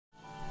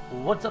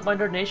What's up, my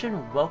Nerd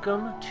Nation?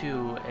 Welcome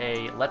to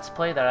a Let's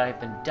Play that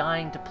I've been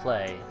dying to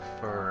play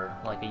for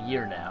like a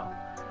year now.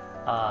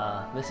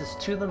 This is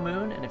To the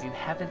Moon, and if you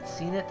haven't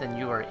seen it, then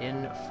you are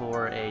in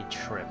for a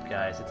trip,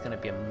 guys. It's going to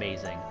be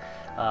amazing.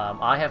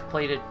 I have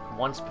played it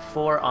once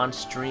before on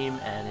stream,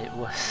 and it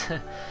was...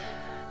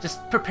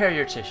 just prepare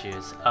your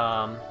tissues.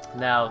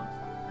 Now,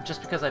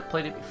 just because I've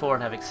played it before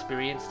and have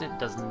experienced it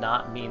does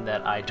not mean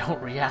that I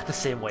don't react the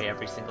same way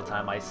every single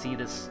time I see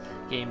this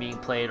game being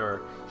played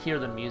or hear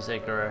the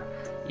music or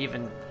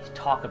even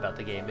talk about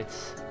the game.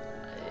 It's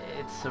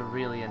a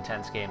really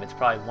intense game. It's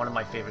probably one of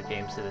my favorite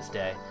games to this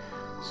day.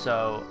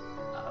 So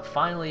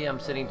finally I'm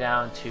sitting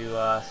down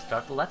to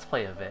start the Let's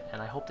Play of it,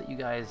 and I hope that you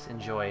guys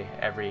enjoy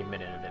every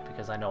minute of it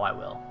because I know I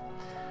will.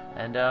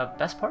 And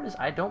best part is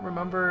I don't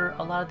remember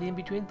a lot of the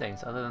in-between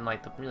things other than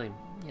like the really,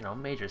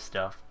 major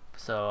stuff.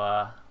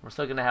 So we're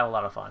still gonna have a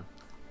lot of fun.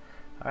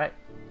 Alright,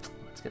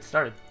 let's get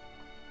started.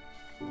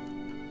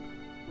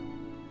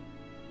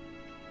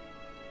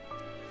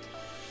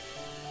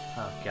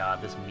 Oh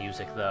god, this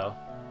music though.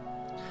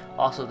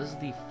 Also, this is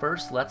the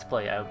first Let's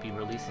Play I will be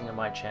releasing on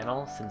my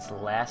channel since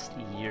last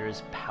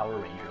year's Power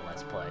Ranger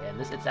Let's Play. And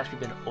it's actually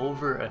been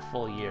over a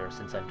full year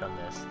since I've done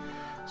this.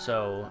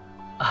 So,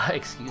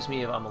 excuse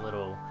me if I'm a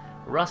little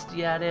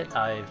rusty at it.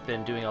 I've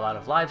been doing a lot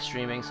of live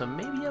streaming, so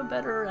maybe I'm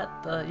better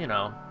at the,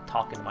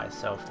 talking to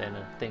myself than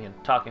a thing and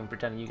talking,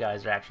 pretending you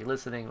guys are actually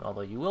listening,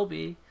 although you will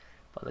be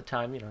by the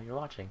time, you're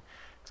watching.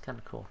 It's kind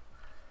of cool.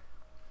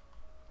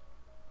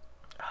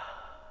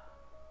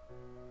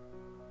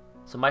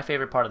 So my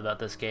favorite part about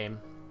this game,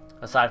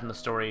 aside from the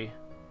story,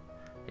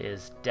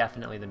 is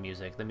definitely the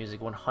music. The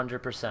music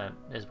 100%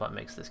 is what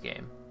makes this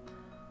game.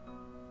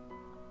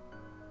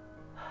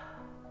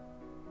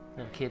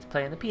 Little kids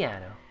playing the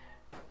piano.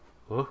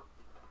 Whoa.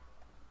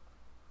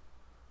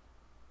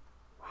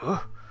 Whoa.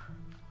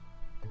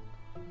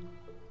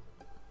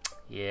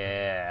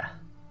 Yeah.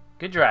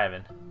 Good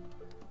driving.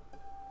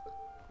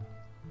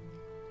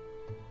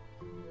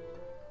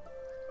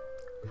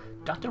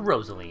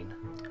 Dr.Rosalene.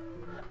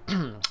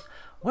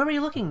 Where were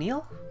you looking,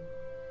 Neil?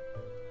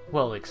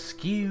 Well,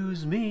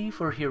 excuse me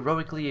for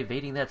heroically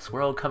evading that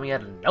swirl coming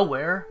out of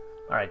nowhere.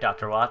 Alright,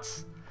 Dr.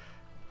 Watts.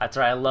 That's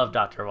right, I love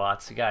Dr.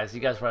 Watts. You guys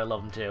probably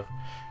love him too.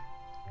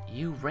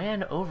 You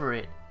ran over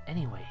it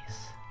anyways.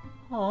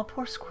 Aw,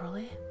 poor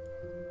Squirrely.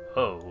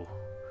 Oh.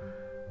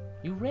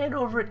 You ran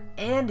over it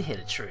and hit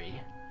a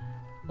tree.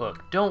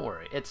 Look, don't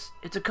worry. It's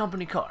a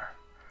company car.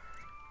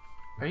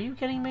 Are you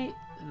kidding me?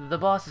 The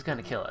boss is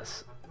gonna kill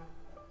us.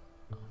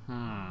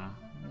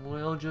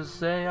 We'll just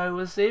say I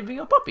was saving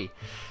a puppy.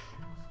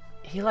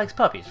 He likes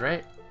puppies,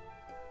 right?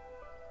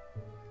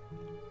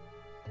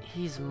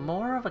 He's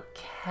more of a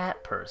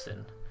cat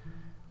person.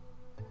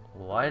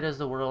 Why does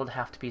the world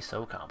have to be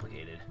so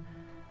complicated?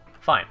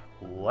 Fine.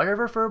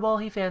 Whatever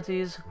furball he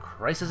fancies,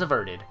 crisis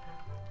averted.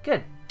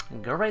 Good.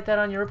 Go write that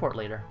on your report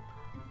later.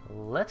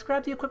 Let's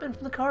grab the equipment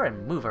from the car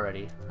and move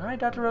already. Alright,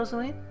 Dr.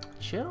 Rosalene.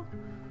 Chill.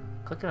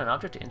 Click on an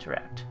object to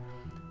interact.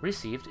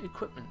 Received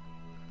equipment.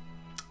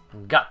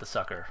 Got the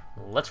sucker.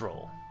 Let's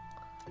roll.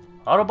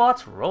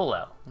 Autobots, roll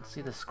out. Let's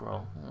see this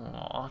scroll.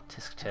 Aw,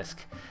 tisk tisk.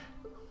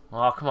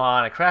 Oh, come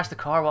on. I crashed the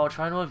car while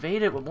trying to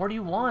evade it. What more do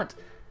you want?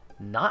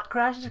 Not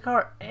crash the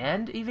car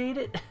and evade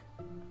it?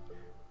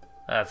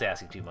 That's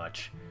asking too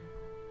much.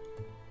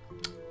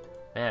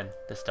 Man,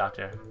 this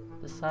doctor.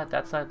 This side,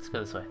 that side. Let's go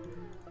this way.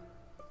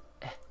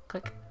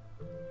 Click.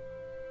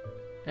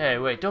 Hey,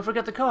 wait. Don't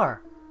forget the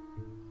car.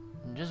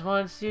 Just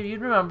wanted to see if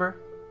you'd remember.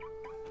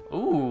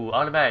 Ooh,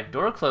 automatic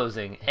door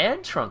closing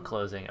and trunk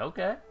closing.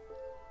 Okay.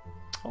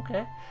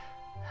 Okay.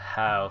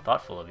 How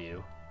thoughtful of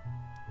you.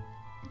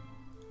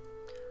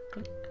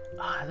 Click.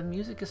 Ah, the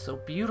music is so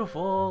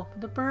beautiful.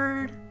 The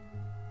bird.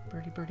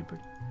 Birdie, birdie,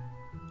 birdie.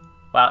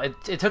 Wow,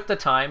 it took the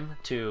time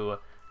to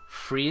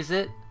freeze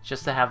it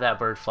just to have that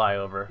bird fly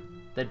over.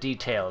 The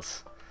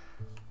details.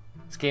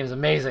 This game's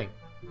amazing.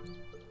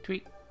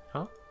 Tweet.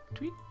 Oh,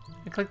 tweet.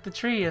 I click the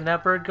tree and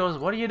that bird goes,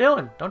 "What are you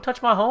doing? Don't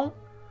touch my home."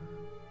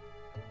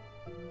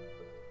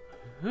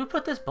 Who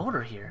put this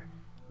boulder here?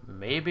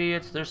 Maybe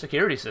it's their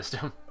security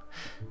system.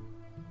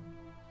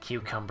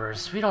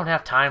 Cucumbers. We don't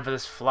have time for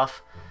this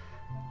fluff.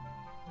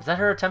 Is that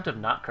her attempt of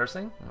not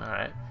cursing?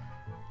 Alright.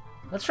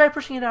 Let's try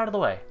pushing it out of the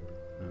way.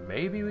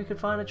 Maybe we could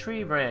find a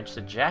tree branch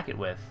to jack it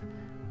with.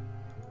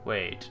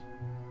 Wait.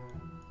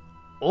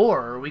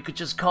 Or we could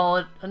just call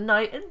it a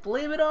night and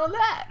blame it on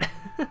that.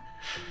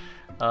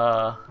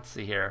 Let's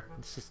see here.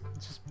 Let's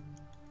just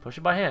push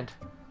it by hand.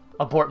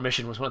 Abort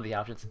mission was one of the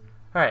options.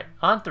 Alright,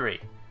 on 3.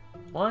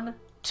 1,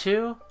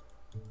 2,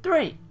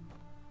 3.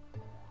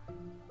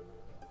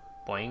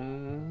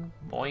 Boing,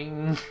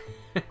 boing.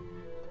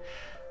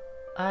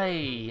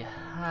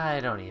 I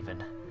don't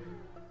even.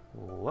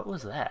 What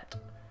was that?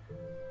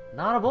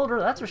 Not a boulder,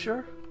 that's for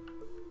sure.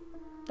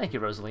 Thank you,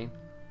 Rosalene.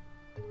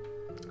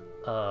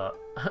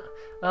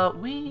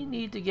 We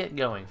need to get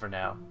going for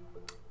now.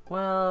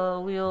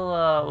 Well,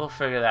 we'll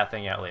figure that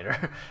thing out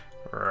later.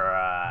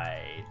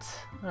 Right.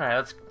 All right,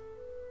 let's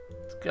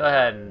go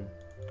ahead and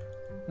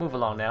move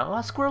along now. Oh,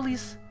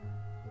 squirrelies.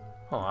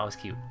 Oh, that was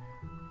cute.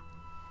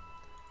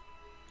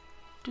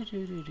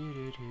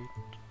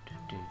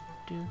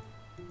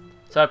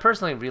 So I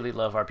personally really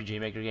love RPG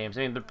Maker games.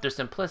 I mean, they're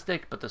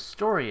simplistic, but the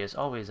story is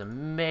always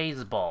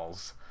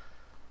amazeballs.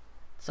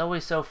 It's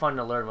always so fun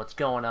to learn what's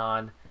going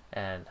on.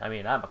 And, I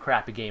mean, I'm a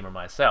crappy gamer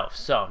myself,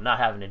 so not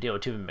having to deal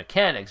with too many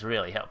mechanics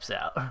really helps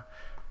out.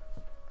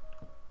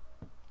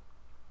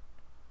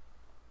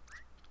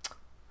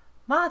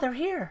 Ma, they're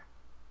here!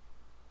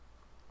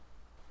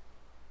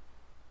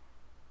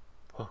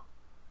 Oh,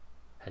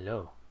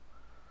 hello.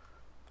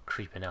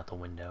 Creeping out the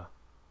window.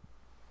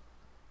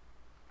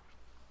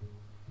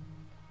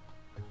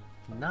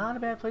 Not a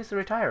bad place to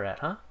retire at,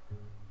 huh?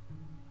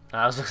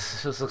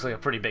 This looks like a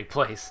pretty big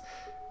place.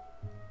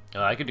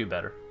 I could do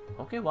better.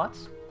 Okay,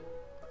 Watts.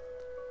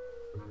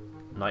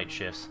 Night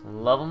shifts.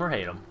 Love them or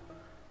hate them.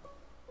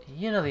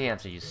 You know the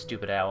answer, you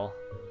stupid owl.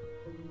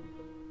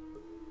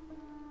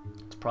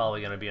 It's probably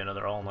going to be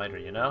another all-nighter,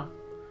 you know?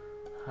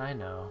 I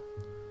know.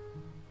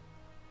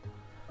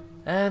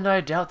 And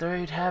I doubt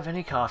they'd have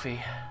any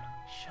coffee.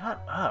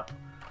 Shut up.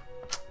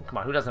 Come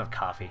on, who doesn't have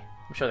coffee?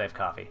 I'm sure they have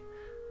coffee.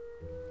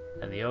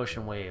 And the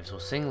ocean waves will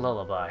sing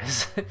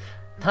lullabies.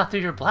 Not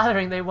through your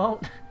blathering, they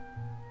won't.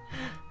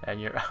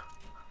 And you're...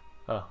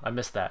 Oh, I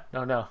missed that.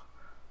 No, no.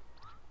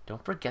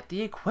 Don't forget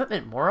the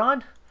equipment,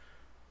 moron!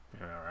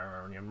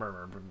 I'm gonna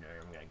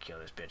kill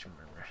this bitch.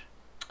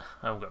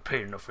 I don't got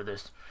paid enough for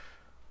this.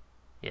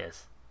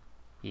 Yes.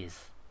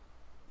 Yes.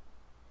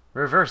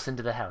 Reverse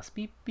into the house.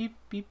 Beep, beep,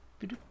 beep,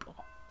 beep.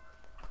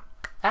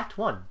 Act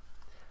 1.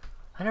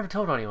 I never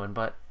told anyone,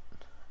 but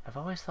I've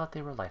always thought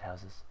they were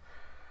lighthouses.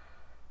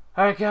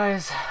 Alright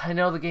guys, I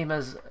know the game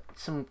has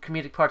some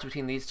comedic parts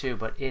between these two,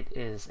 but it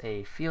is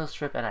a field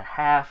trip and a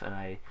half, and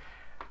I'm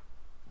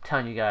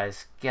telling you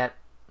guys, get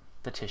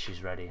the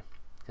tissues ready,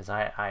 because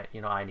I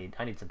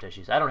need some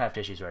tissues. I don't have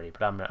tissues ready,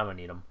 but I'm gonna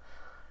need them.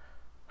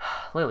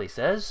 Lily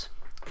says,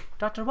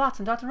 Dr. Watts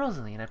and Dr.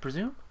 Rosalene, I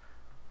presume.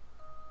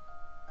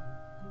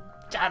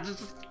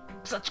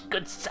 Such a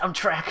good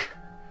soundtrack.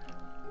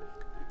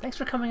 Thanks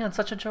for coming on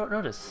such a short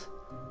notice.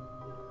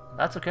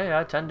 That's okay.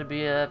 I tend to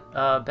be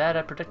bad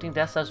at predicting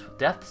deaths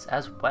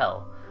as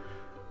well.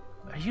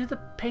 Are you the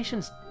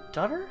patient's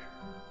daughter?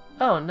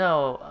 Oh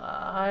no,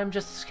 I'm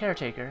just his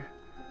caretaker.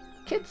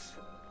 Kids.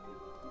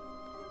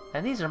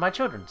 And these are my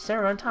children,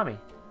 Sarah and Tommy.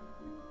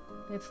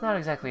 It's not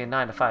exactly a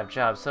 9-to-5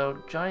 job, so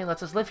Johnny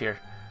lets us live here.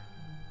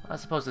 I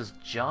suppose this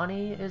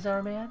Johnny is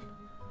our man?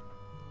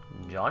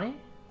 Johnny?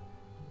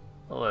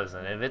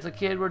 Listen, if it's a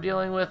kid we're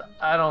dealing with,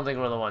 I don't think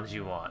we're the ones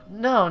you want.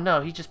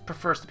 No, he just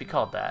prefers to be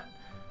called that.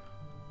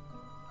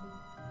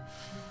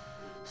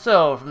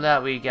 So, from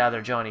that we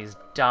gather Johnny's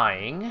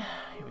dying.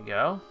 Here we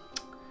go.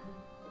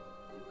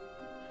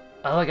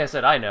 Like I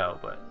said, I know,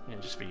 but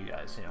just for you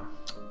guys, you know.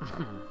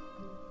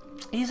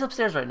 He's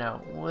upstairs right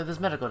now with his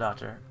medical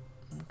doctor.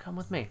 Come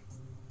with me.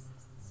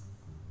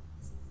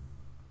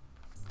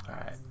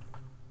 Alright.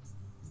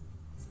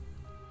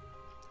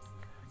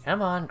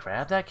 Come on,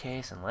 grab that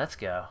case and let's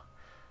go.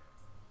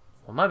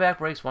 When my back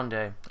breaks one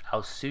day,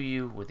 I'll sue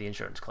you with the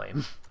insurance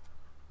claim.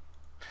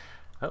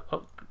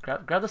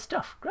 Grab the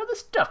stuff. Grab the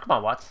stuff. Come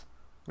on, Watts.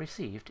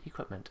 Received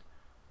equipment.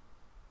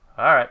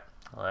 Alright,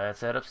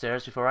 let's head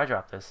upstairs before I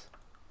drop this.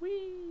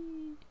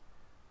 Whee!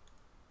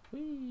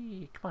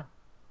 Whee! Come on.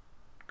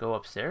 Go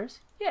upstairs?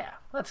 Yeah,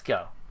 let's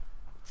go.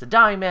 It's a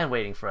dying man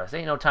waiting for us.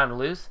 Ain't no time to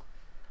lose.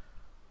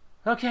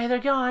 Okay, they're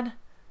gone.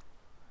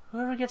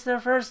 Whoever gets there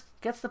first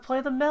gets to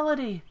play the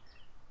melody.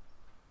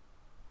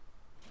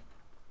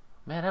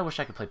 Man, I wish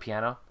I could play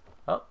piano.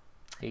 Oh,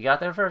 he got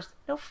there first.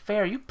 No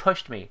fair, you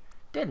pushed me.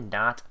 Did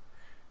not.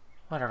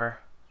 Whatever.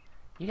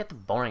 You get the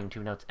boring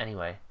 2 notes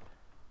anyway.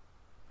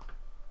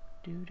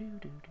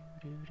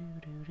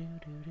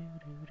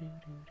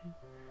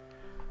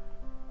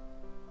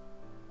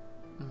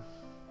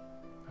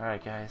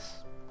 Alright guys.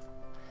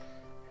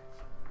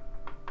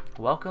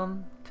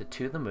 Welcome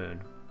to the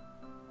Moon.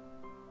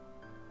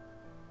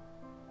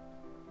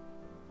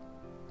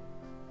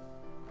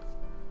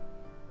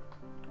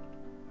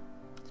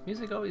 This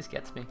music always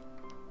gets me.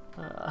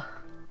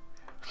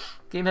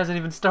 Game hasn't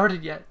even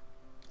started yet.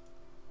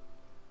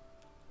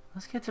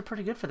 Those kids are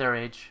pretty good for their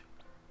age.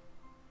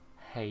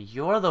 Hey,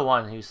 you're the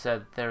one who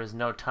said there is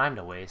no time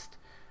to waste.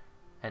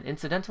 And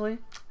incidentally,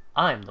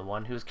 I'm the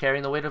one who's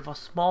carrying the weight of a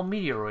small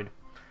meteoroid.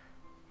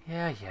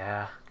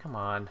 Yeah, come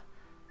on.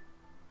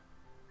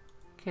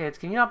 Kids,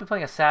 can you not be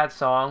playing a sad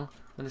song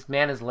when this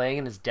man is laying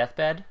in his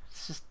deathbed?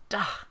 It's just,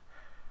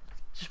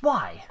 just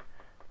why?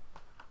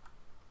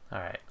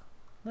 Alright.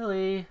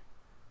 Lily.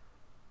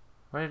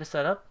 Ready to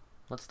set up?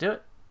 Let's do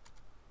it.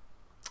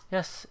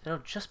 Yes, it'll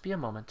just be a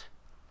moment.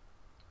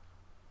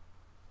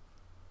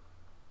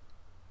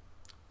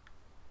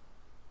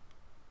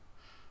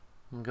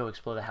 I'm gonna go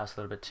explore the house a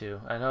little bit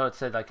too. I know it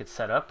said like it's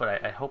set up,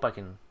 but I hope I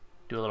can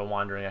do a little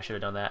wandering. I should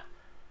have done that.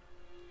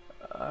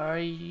 Are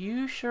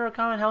you sure a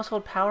common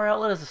household power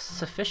outlet is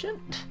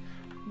sufficient?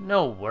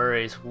 No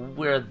worries,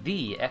 we're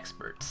the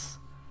experts.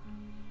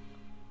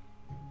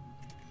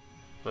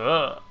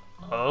 Ugh.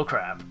 Oh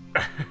crap.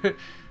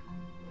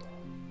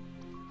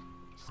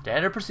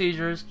 Standard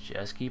procedures,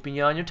 just keeping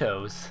you on your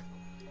toes.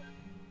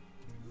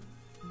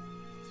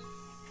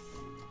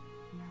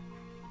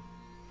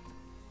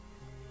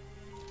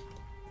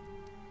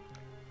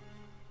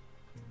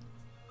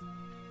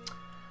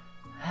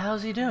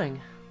 How's he doing?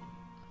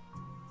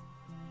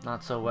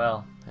 Not so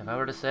well. If I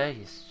were to say,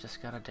 he's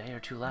just got a day or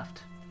two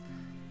left.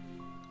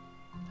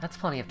 That's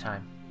plenty of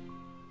time.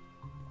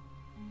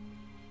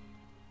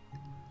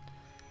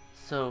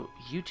 So,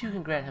 you two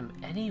can grant him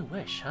any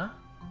wish, huh?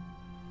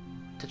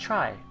 To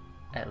try,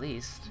 at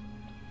least.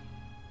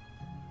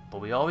 But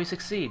we always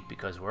succeed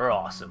because we're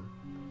awesome.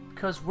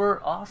 Because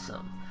we're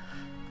awesome.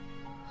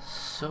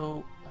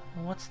 So,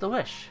 what's the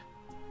wish?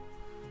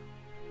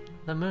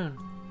 The moon.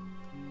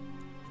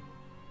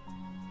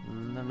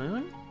 The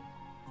moon?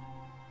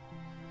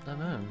 The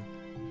moon.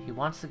 He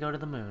wants to go to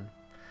the moon.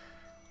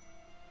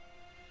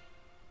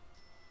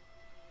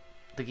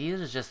 The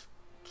geezers just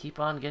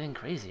keep on getting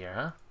crazier,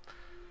 huh?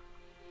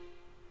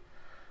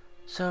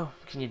 So,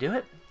 can you do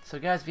it? So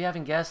guys, if you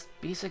haven't guessed,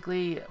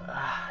 basically,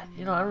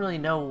 you know, I don't really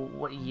know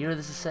what year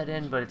this is set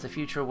in, but it's a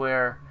future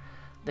where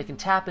they can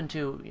tap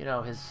into, you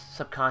know, his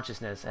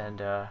subconsciousness and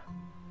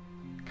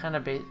kind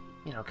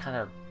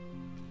of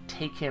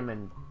take him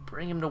and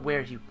bring him to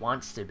where he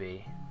wants to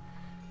be,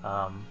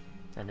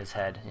 in his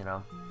head, you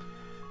know.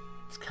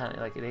 It's kind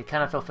of like they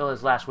kind of fulfill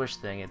his last wish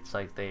thing. It's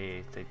like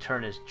they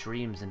turn his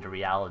dreams into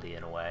reality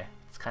in a way.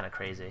 It's kind of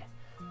crazy.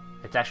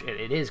 It's actually,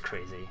 it is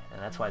crazy,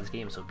 and that's why this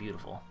game is so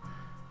beautiful.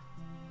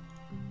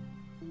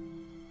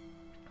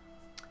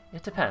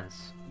 It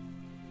depends.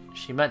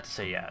 She meant to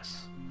say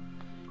yes.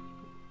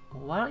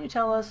 Why don't you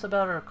tell us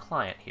about our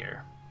client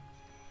here?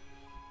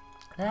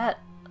 That,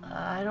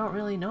 I don't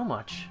really know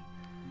much.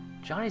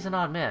 Johnny's an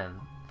odd man.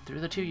 Through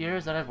the 2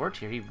 years that I've worked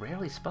here, he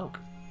rarely spoke.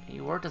 He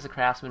worked as a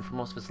craftsman for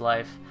most of his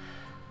life,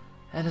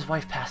 and his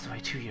wife passed away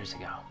 2 years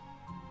ago.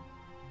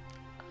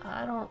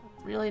 I don't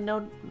really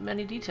know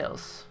many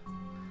details.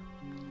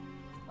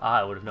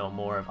 I would have known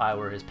more if I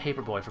were his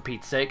paperboy, for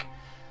Pete's sake.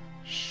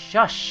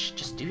 Shush!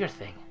 Just do your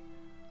thing.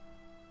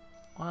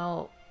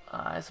 Well,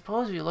 I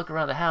suppose if you look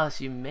around the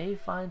house, you may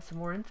find some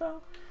more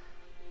info?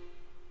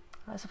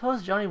 I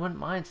suppose Johnny wouldn't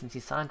mind since he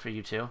signed for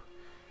you two.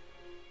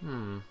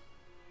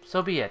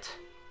 So be it.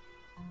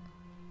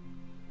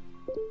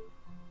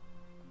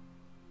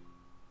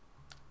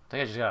 I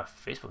think I just got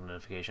a Facebook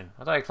notification.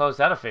 I thought I closed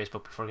out of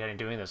Facebook before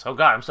doing this. Oh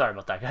god, I'm sorry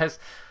about that, guys.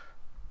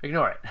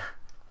 Ignore it.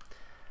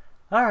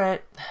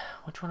 Alright,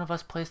 which one of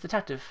us plays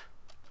detective?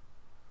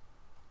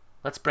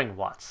 Let's bring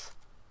Watts.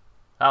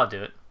 I'll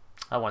do it.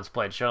 I once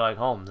played Sherlock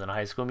Holmes in a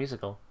High School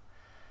Musical.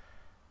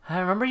 I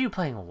remember you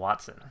playing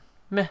Watson.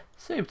 Meh,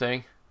 same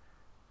thing.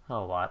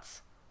 Oh,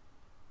 Watts.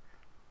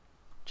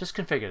 Just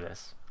configure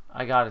this.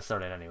 I got it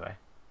started anyway.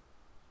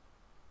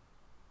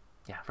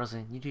 Yeah,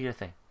 Rosalene, you do your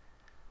thing.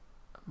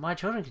 My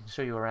children can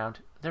show you around.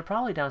 They're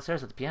probably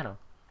downstairs at the piano.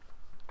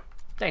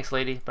 Thanks,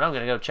 lady, but I'm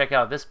gonna go check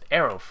out this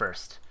arrow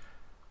first.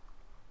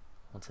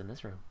 What's in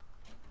this room?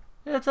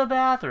 It's a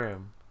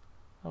bathroom.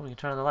 Oh, we can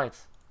turn on the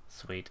lights.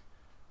 Sweet.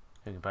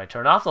 We can probably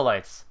turn off the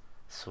lights.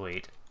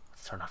 Sweet.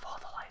 Let's turn off all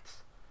the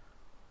lights.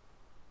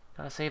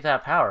 Gotta save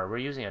that power. We're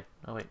using it.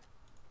 Oh, wait.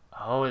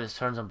 Oh, this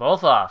turns them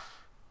both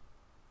off.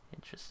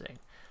 Interesting.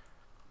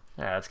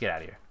 Alright, let's get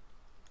out of here.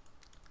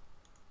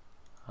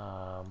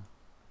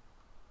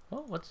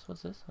 Oh, what's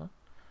this? Huh?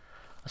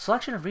 A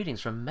selection of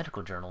readings from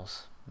medical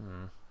journals. I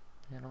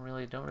don't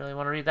really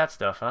want to read that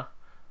stuff, huh?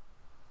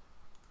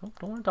 Oh,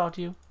 don't want to talk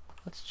to you.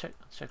 Let's check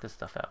this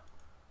stuff out.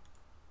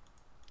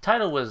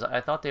 Title was,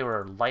 I thought they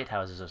were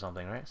lighthouses or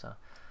something, right? So,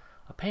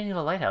 a painting of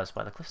a lighthouse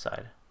by the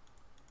cliffside.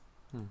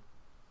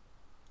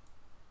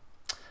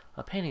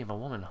 A painting of a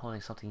woman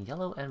holding something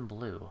yellow and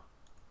blue.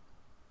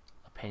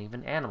 A painting of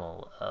an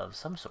animal of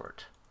some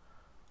sort.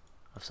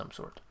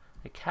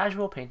 A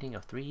casual painting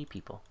of 3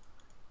 people.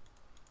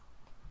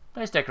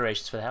 Nice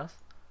decorations for the house.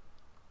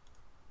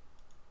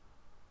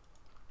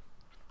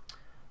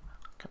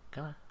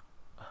 Come on.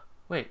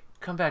 Wait,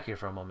 come back here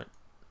for a moment.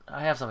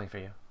 I have something for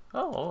you.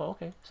 Oh,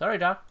 okay. Sorry,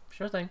 Doc.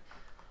 Sure thing.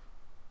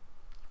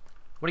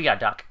 What do you got,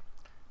 Doc?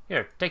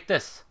 Here, take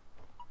this.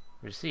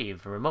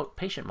 Received a remote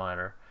patient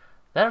monitor.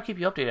 That'll keep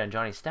you updated on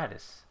Johnny's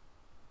status.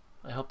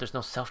 I hope there's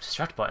no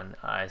self-destruct button.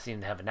 I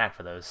seem to have a knack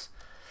for those.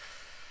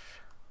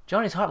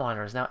 Johnny's heart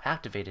monitor is now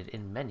activated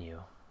in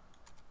menu.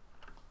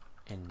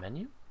 In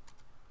menu?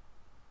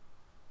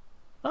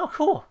 Oh,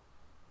 cool.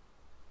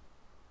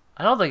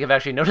 I don't think I've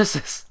actually noticed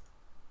this.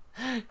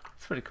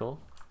 It's pretty cool.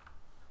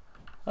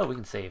 Oh, we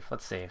can save.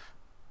 Let's save.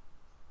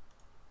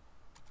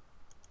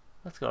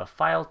 Let's go to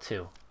File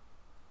 2.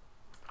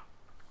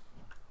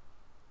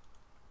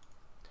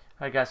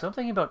 Alright guys, so I'm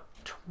thinking about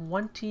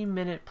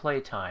 20-minute play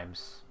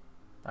times.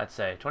 I'd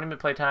say 20-minute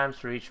play times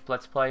for each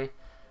Let's Play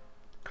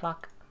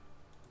clock.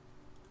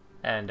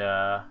 And,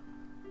 yeah,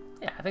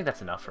 I think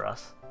that's enough for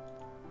us.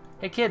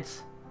 Hey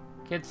kids!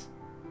 Kids,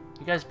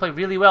 you guys play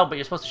really well, but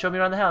you're supposed to show me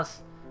around the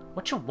house.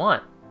 What you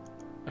want?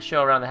 A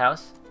show around the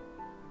house?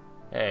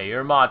 Hey,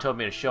 your ma told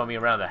me to show me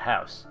around the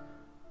house.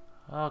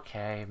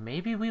 Okay,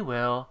 maybe we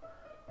will.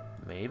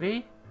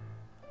 Maybe?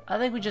 I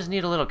think we just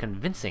need a little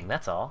convincing,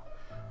 that's all.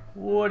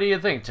 What do you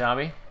think,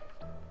 Tommy?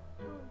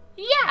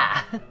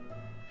 Yeah!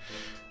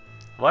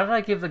 Why did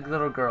I give the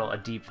little girl a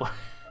deep voice?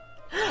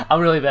 I'm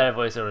really bad at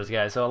voiceovers,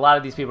 guys, so a lot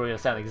of these people are going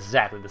to sound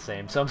exactly the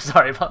same, so I'm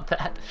sorry about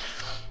that.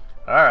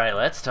 Alright,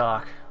 let's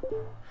talk.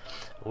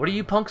 What do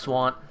you punks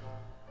want?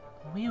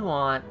 We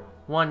want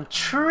 $1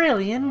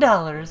 trillion.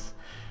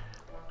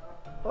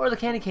 Or the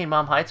candy cane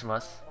Mom hides from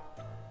us.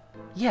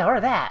 Yeah, or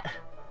that.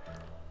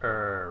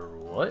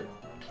 What?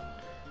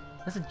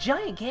 There's a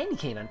giant candy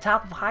cane on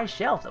top of a high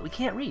shelf that we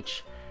can't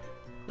reach.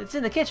 It's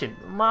in the kitchen.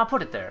 Ma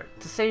put it there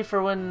to save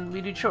for when we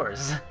do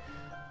chores.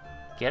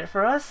 Get it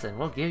for us, and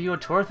we'll give you a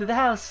tour through the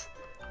house.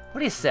 What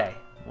do you say?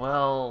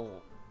 Well,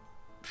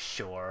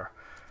 sure.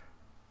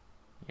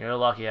 You're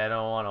lucky I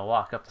don't want to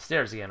walk up the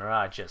stairs again, or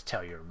I'd just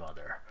tell your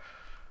mother.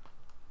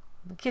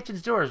 The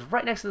kitchen's door is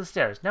right next to the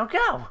stairs. Now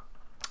go!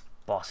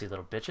 Bossy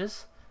little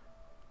bitches.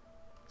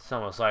 It's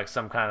almost like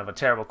some kind of a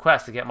terrible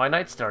quest to get my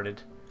night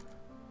started.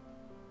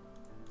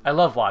 I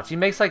love Watts. He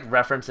makes like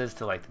references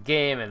to like the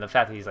game and the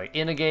fact that he's like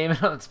in a game.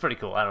 It's pretty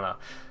cool. I don't know.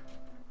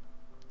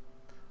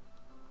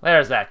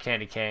 There's that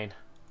candy cane.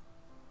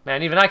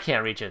 Man, even I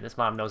can't reach it. This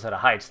mom knows how to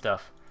hide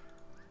stuff.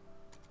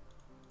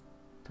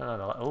 Turn on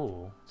the light.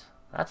 Oh,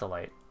 that's a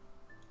light.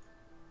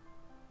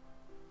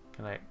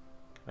 Can I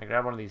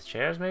grab one of these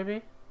chairs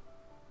maybe?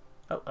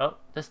 Oh,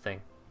 this thing.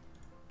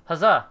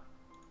 Huzzah!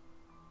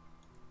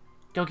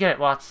 Go get it,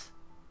 Watts.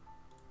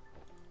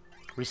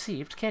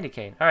 Received candy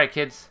cane. Alright,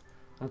 kids.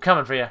 I'm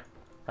coming for you.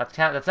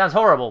 That sounds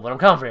horrible, but I'm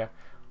coming for you.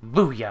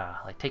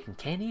 Booyah! Like taking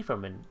candy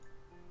from an...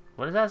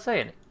 What is that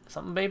saying?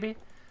 Something, baby?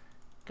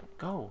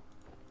 Go.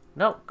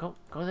 No, go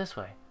this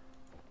way.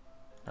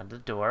 Under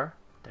the door.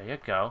 There you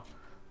go.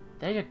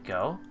 There you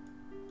go.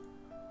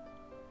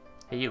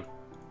 Hey, you.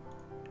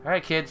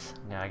 Alright, kids.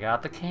 Now I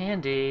got the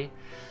candy.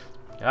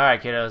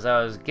 Alright, kiddos.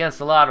 I was against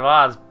a lot of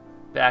odds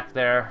back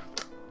there,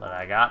 but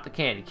I got the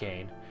candy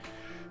cane.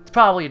 It's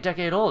probably a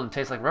decade old and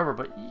tastes like rubber,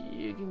 but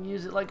you can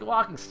use it like a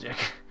walking stick.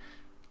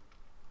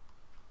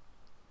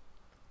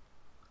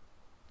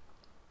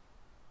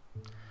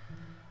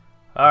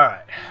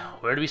 Alright,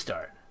 where do we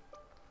start?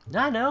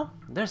 I know.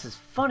 There's this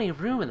funny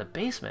room in the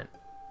basement.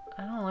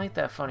 I don't like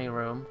that funny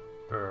room.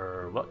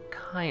 What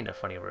kind of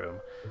funny room?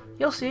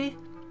 You'll see.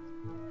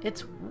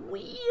 It's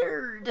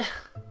weird.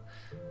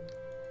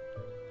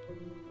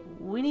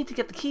 We need to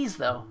get the keys,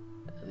 though.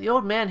 The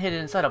old man hid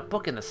it inside a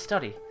book in the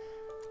study.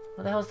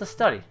 What the hell is the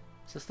study?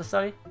 Is this the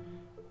study?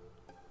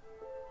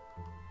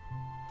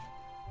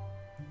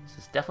 This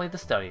is definitely the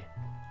study.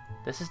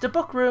 This is the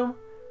book room.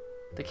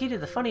 The key to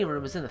the funny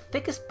room is in the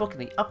thickest book in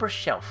the upper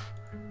shelf.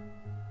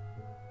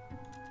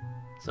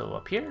 So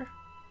up here?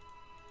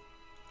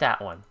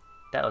 That one.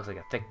 That looks like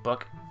a thick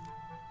book.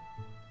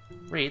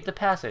 Read the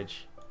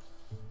passage.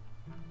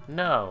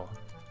 No.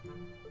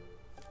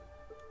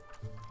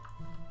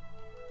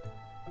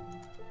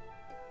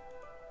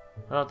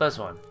 What about this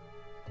one?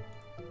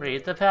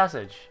 Read the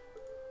passage.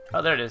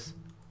 Oh, there it is.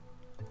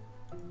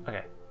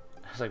 Okay.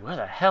 I was like, where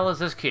the hell is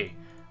this key?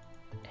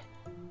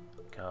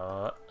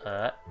 Go.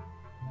 I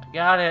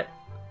got it.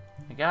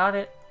 I got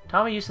it.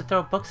 Tommy used to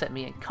throw books at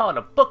me and call it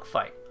a book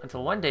fight.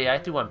 Until one day I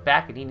threw one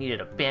back and he needed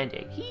a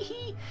band-aid. Hee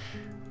hee.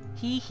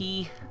 Hee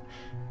hee.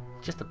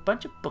 Just a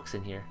bunch of books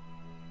in here.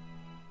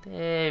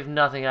 They've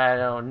nothing I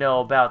don't know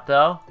about,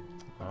 though.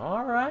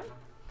 Alright.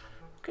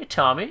 Okay,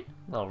 Tommy.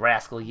 Little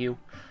rascal, you.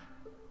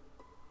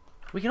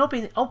 We can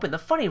open the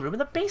funny room in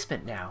the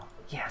basement now.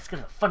 Yeah, let's go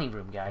to the funny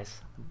room,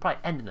 guys. We'll probably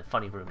end in the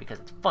funny room because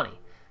it's funny.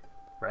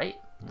 Right?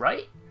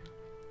 Right?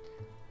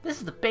 This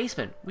is the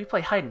basement. We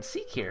play hide and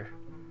seek here.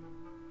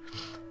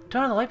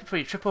 Turn on the light before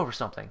you trip over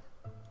something.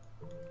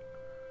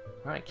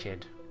 Alright,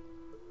 kid.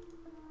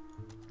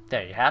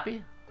 There, you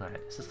happy?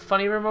 Alright, is this the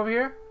funny room over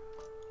here?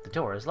 The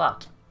door is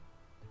locked.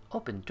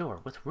 Open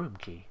door with room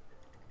key.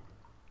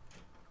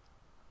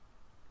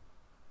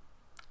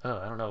 Oh,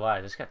 I don't know why.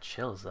 I just got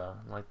chills, though.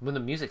 Like, when the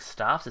music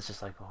stops, it's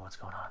just like, oh, what's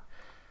going on?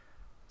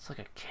 It's like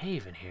a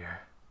cave in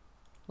here.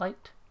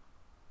 Light.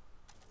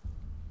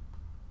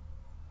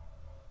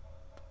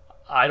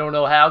 I don't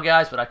know how,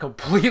 guys, but I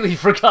completely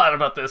forgot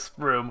about this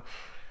room.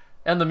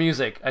 And the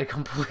music. I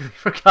completely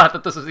forgot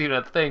that this was even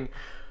a thing.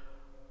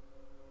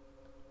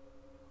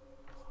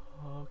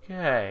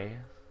 Okay.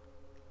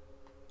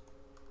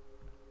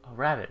 A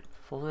rabbit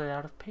folded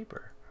out of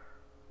paper.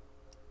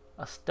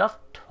 A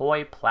stuffed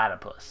toy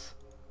platypus.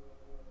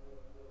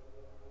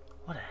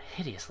 What a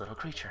hideous little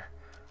creature.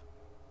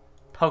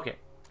 Poke it.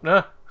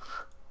 Oh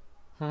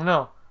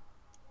no.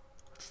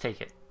 Let's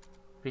take it.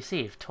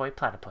 Receive toy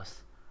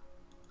platypus.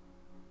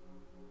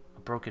 A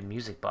broken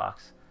music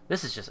box.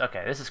 This is just...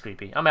 Okay, this is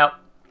creepy. I'm out.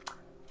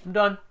 I'm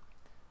done.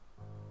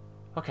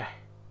 Okay.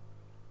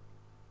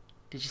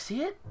 Did you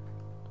see it?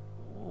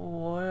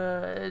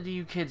 What do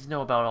you kids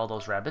know about all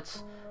those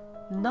rabbits?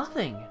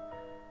 Nothing.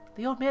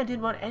 The old man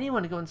didn't want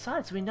anyone to go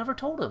inside, so he never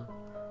told him.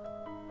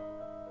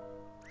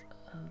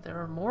 There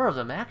are more of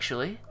them,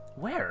 actually.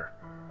 Where?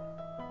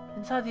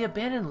 Inside the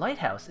abandoned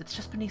lighthouse. It's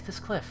just beneath this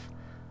cliff.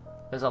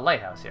 There's a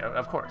lighthouse here,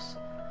 of course.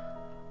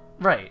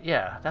 Right,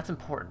 yeah, that's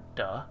important,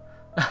 duh.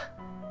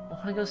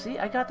 Wanna go see?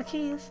 I got the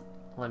keys.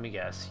 Let me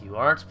guess, you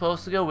aren't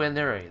supposed to go in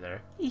there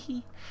either.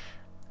 Hehe.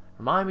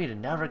 Remind me to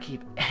never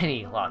keep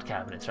any locked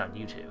cabinets around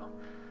you two.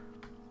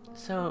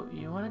 So,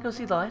 you wanna go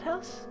see the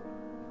lighthouse?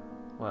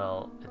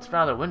 Well, it's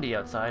rather windy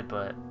outside,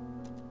 but...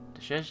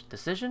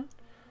 Decision?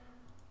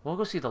 We'll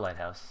go see the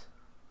lighthouse.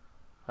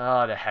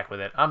 Oh, to heck with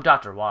it. I'm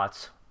Dr.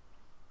 Watts.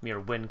 Mere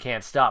wind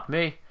can't stop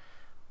me.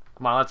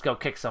 Come on, let's go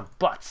kick some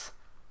butts.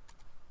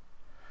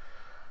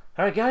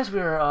 Alright guys,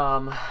 we're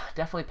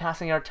definitely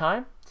passing our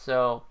time,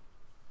 so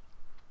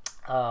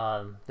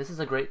this is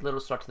a great little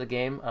start to the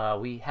game.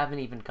 We haven't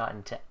even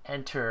gotten to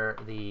enter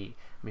the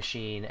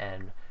machine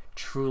and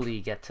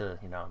truly get to,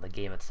 you know, the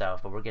game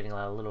itself, but we're getting a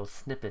lot of little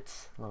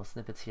snippets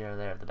here and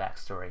there of the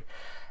backstory.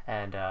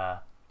 And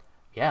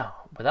yeah,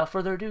 without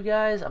further ado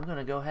guys, I'm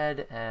gonna go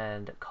ahead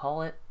and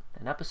call it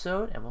an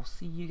episode, and we'll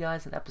see you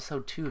guys in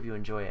episode 2 if you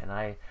enjoy it. And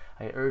I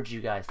urge you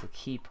guys to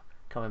keep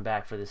coming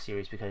back for this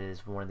series because it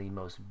is one of the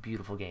most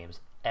beautiful games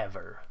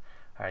ever.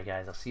 Alright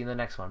guys, I'll see you in the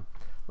next one.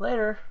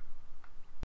 Later!